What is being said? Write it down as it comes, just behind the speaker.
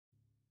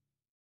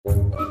Hello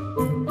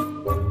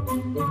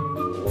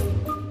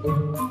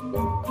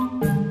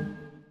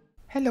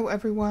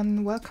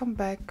everyone, welcome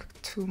back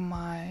to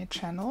my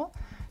channel.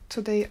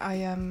 Today I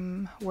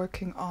am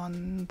working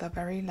on the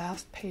very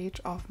last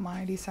page of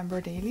my December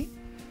daily.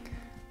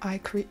 I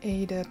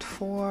created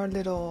 4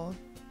 little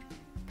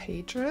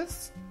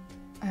pages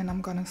and I'm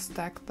gonna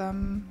stack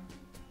them,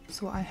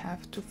 so I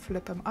have to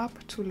flip them up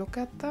to look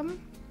at them.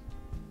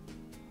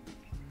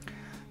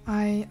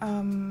 I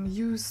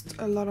used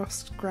a lot of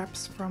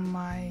scraps from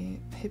my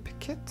hip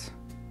kit,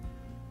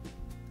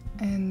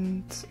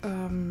 and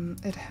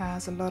it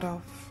has a lot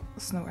of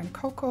Snow and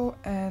Cocoa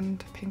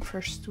and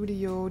Pinkfresh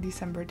Studio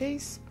December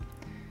days.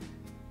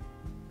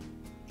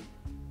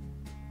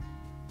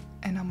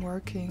 And I'm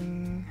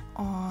working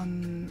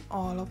on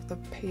all of the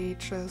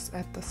pages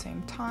at the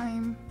same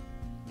time.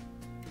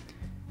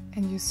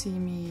 And you see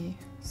me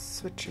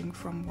switching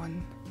from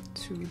one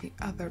to the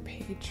other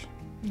page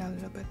in a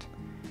little bit.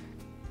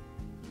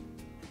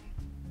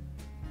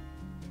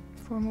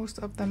 For most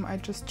of them I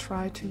just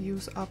try to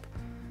use up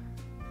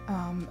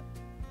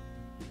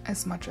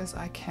as much as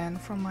I can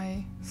from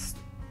my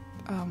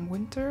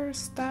winter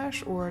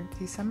stash or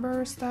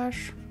December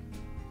stash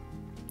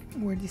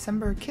or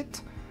December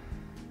kit.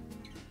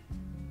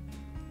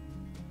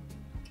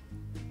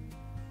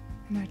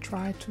 And I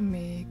try to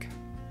make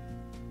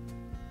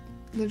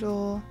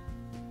little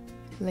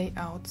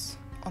layouts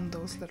on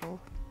those little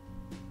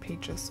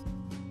pages.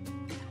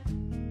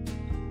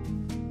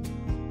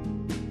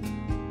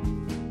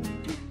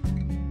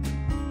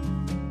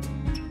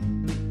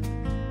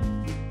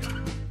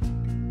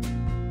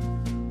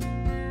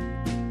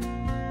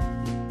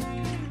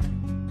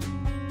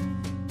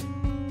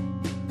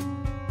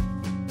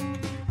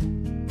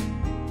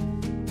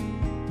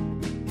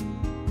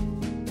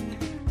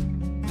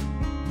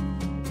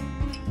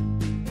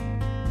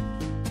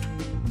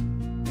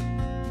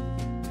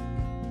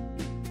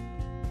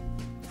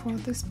 For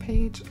this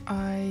page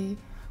I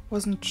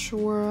wasn't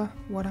sure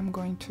what I'm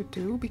going to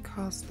do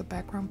because the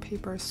background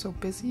paper is so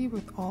busy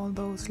with all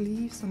those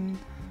leaves and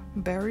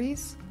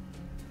berries.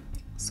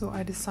 So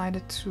I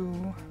decided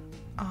to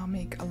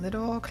make a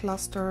little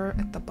cluster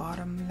at the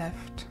bottom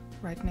left,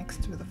 right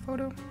next to the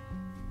photo.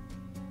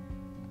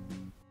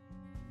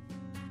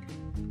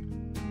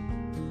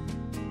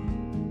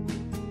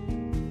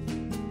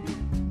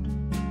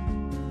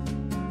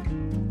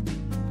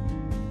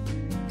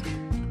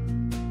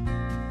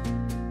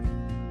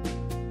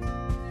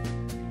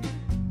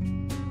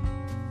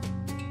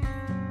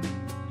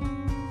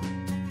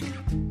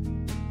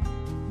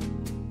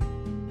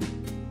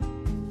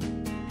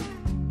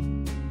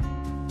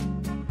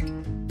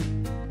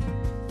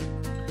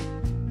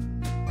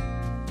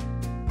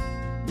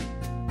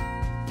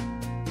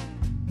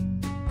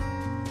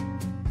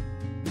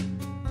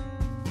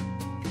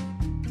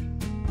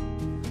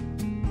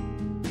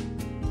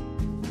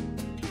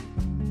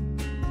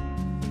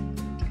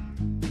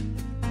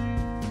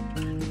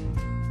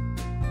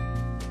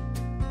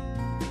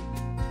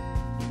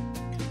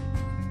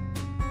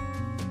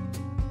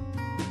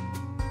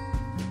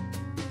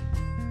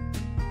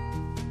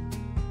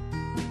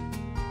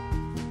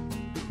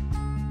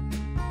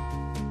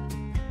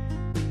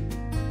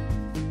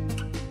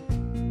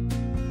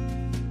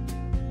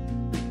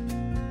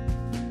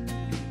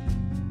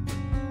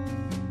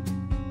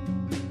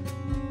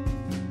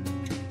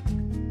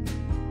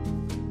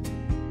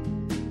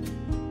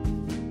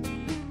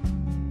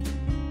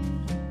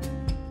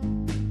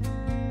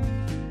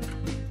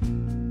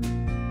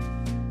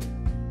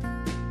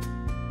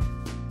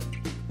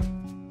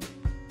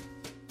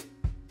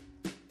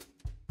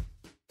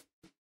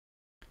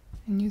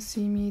 And you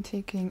see me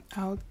taking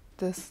out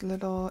this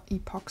little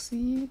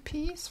epoxy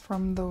piece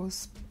from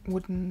those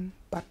wooden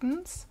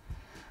buttons.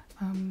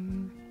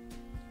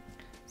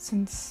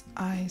 Since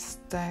I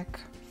stack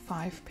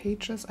 5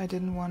 pages, I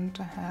didn't want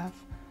to have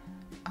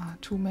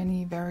too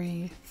many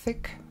very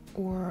thick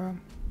or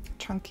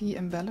chunky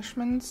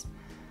embellishments,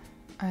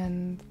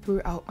 and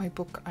throughout my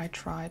book I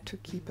tried to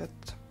keep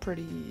it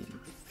pretty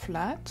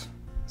flat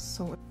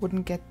so it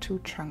wouldn't get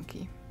too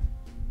chunky.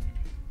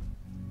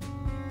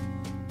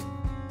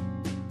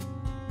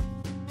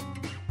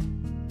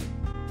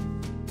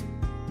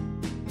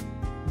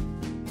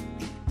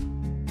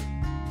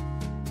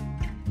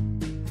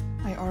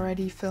 I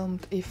already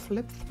filmed a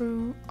flip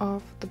through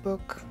of the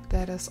book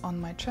that is on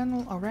my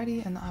channel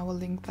already, and I will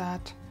link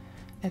that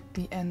at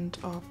the end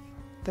of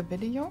the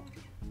video.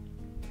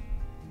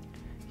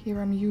 Here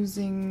I'm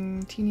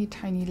using teeny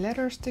tiny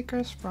letter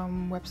stickers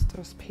from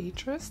Webster's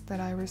Pages that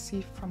I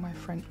received from my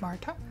friend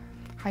Marta.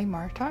 Hi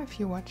Marta, if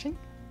you're watching.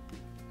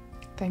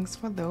 Thanks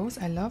for those,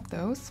 I love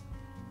those.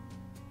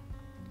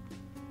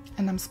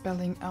 And I'm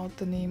spelling out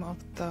the name of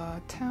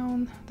the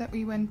town that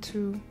we went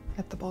to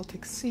at the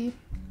Baltic Sea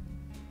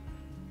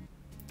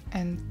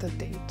and the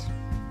date.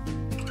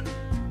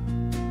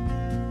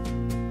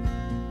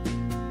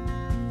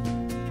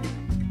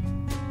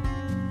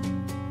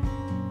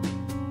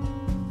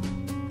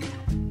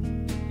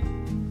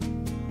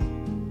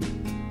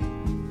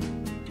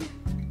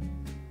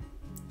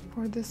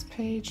 For this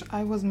page.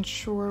 I wasn't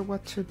sure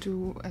what to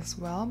do as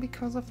well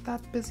because of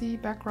that busy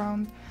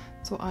background,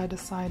 so I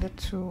decided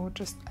to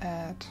just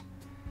add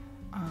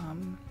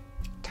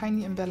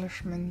tiny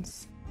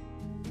embellishments.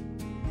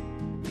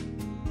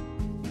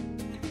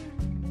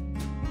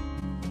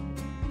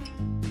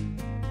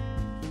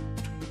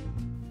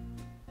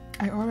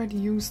 I already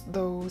used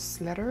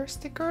those letter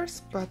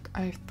stickers, but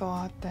I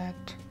thought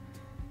that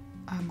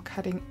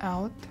cutting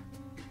out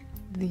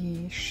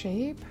the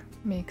shape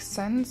makes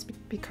sense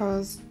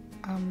because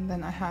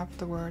then I have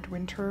the word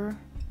winter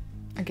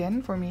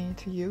again for me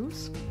to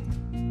use.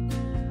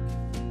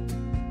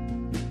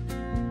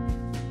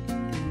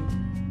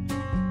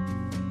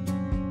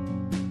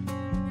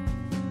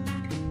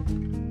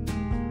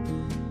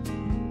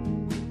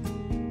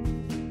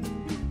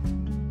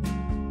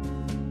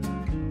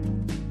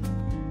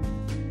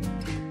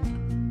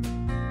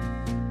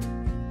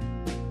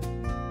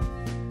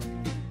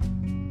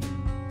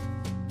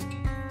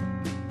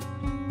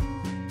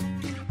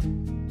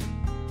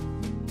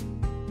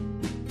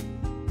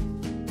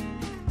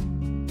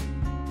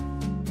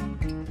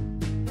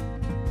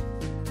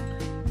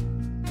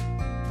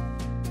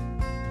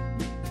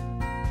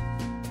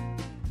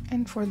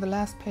 And for the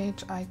last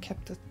page I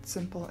kept it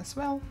simple as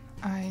well.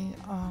 I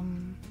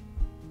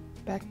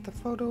backed the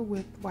photo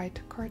with white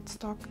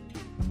cardstock.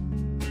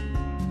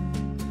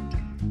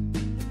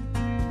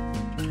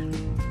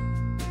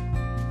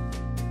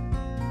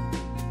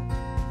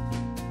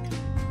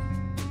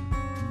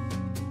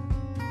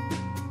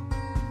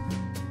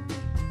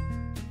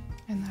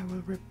 And I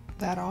will rip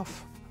that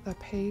off the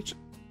page.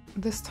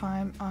 This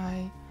time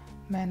I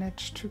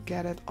managed to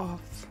get it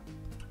off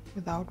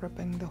without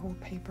ripping the whole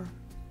paper.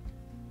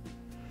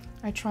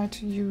 I tried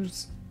to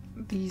use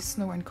the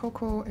Snow and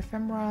Cocoa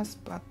ephemeras,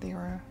 but they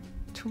are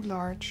too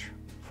large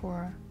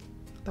for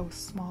those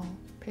small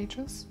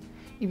pages,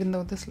 even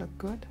though this looked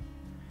good.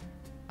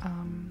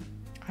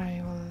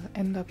 I will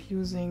end up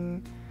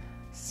using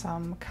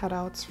some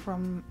cutouts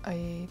from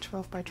a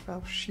 12 by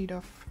 12 sheet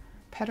of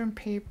pattern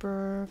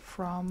paper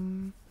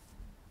from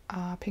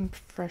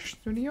Pinkfresh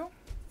Studio.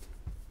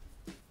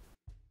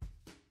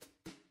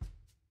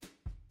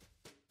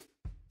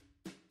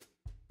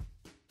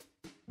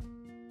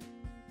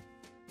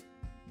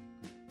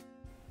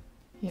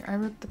 Here I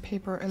ripped the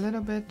paper a little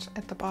bit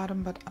at the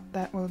bottom, but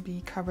that will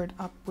be covered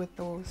up with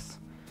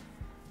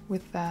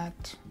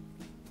that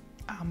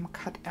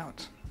cut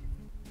out.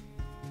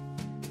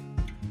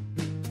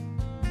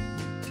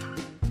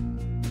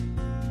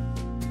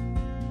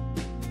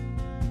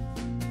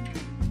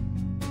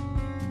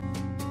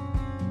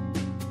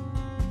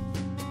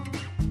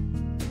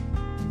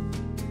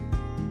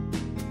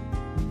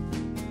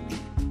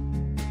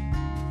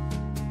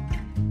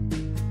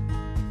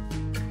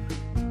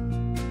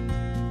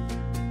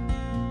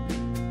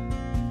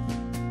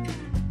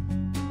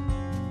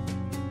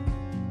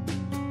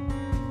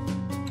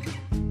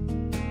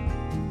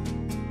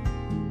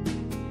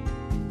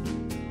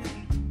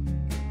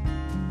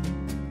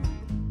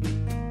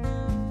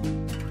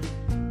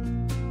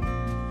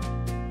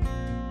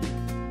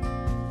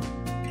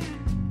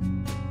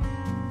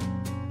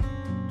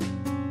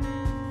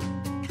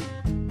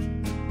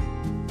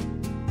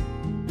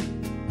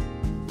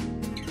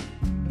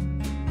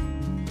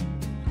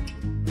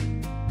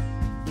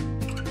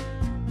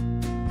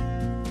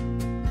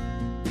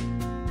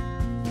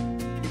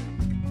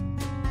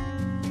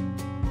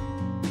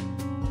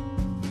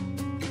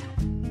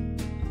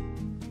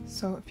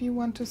 So if you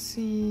want to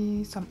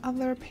see some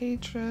other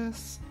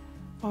pages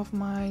of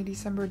my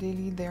December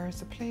Daily,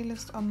 there's a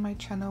playlist on my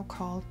channel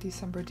called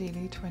December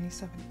Daily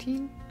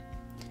 2017,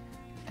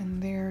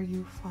 and there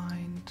you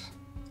find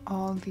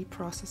all the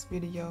process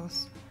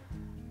videos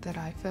that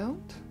I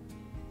filmed.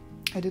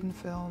 I didn't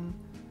film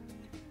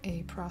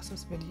a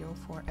process video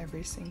for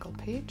every single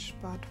page,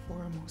 but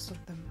for most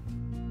of them.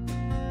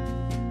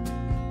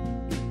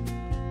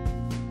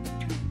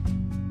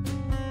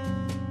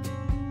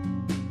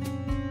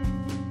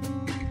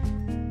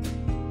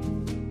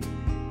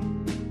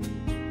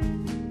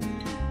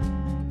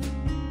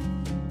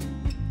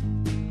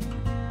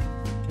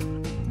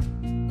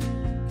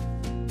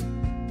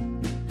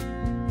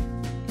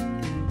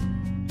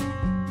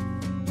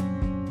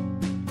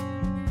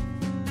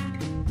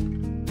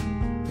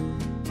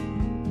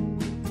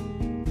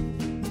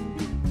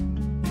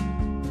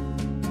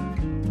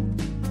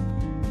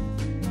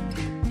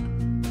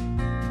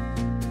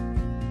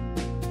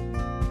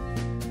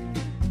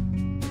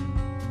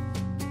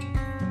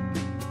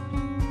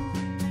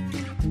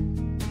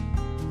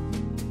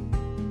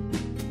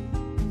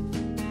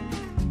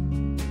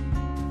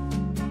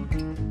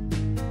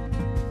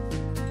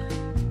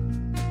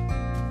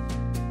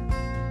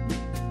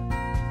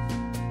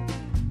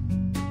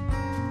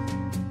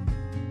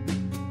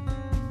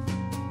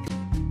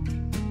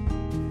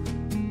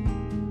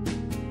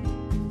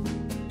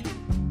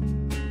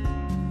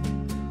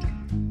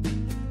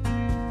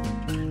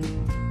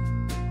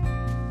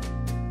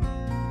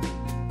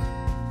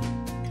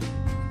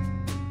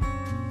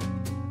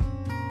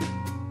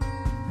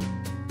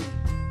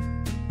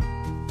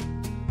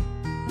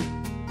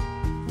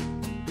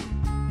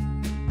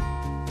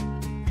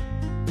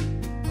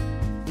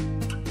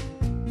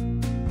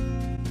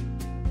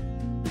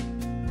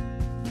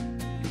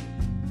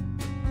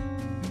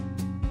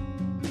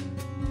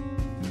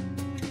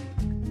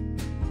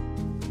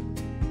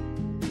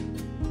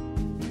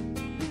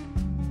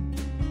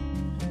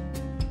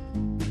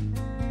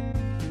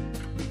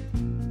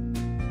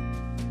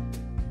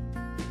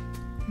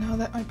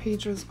 that my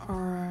pages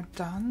are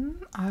done,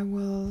 I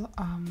will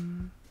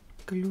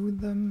glue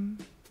them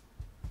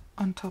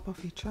on top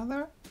of each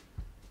other.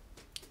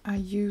 I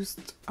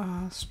used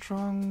a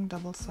strong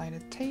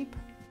double-sided tape,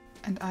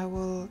 and I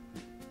will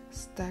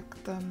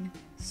stack them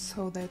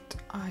so that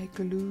I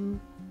glue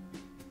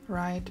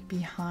right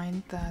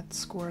behind that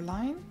score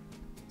line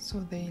so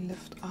they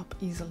lift up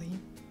easily.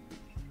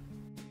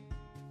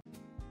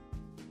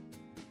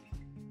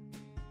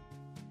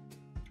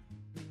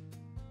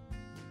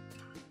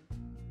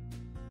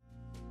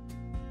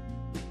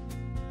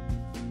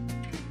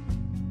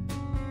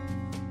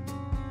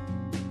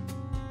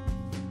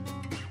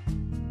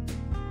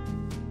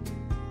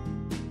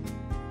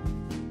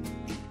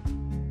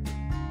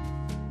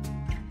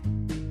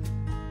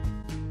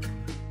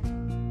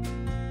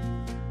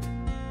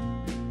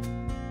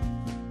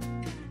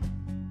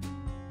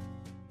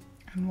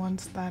 And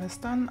once that is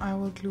done, I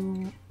will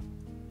glue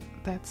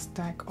that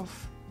stack of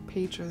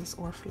pages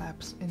or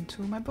flaps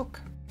into my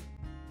book.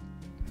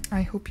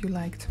 I hope you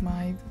liked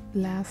my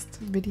last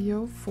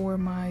video for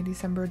my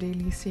December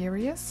daily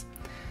series.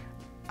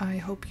 I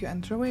hope you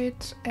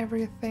enjoyed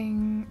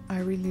everything. I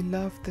really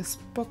love this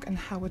book and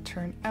how it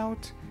turned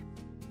out.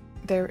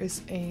 There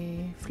is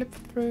a flip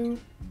through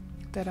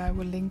that I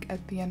will link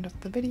at the end of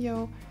the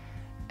video,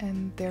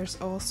 and there's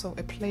also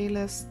a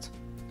playlist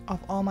of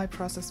all my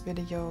process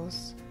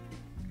videos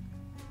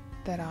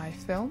that I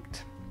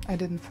filmed. I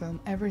didn't film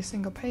every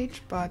single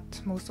page, but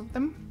most of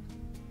them.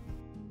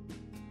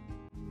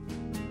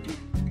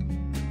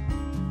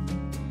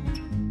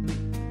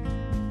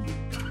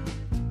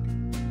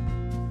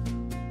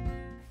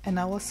 And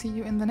I will see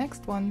you in the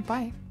next one.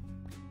 Bye!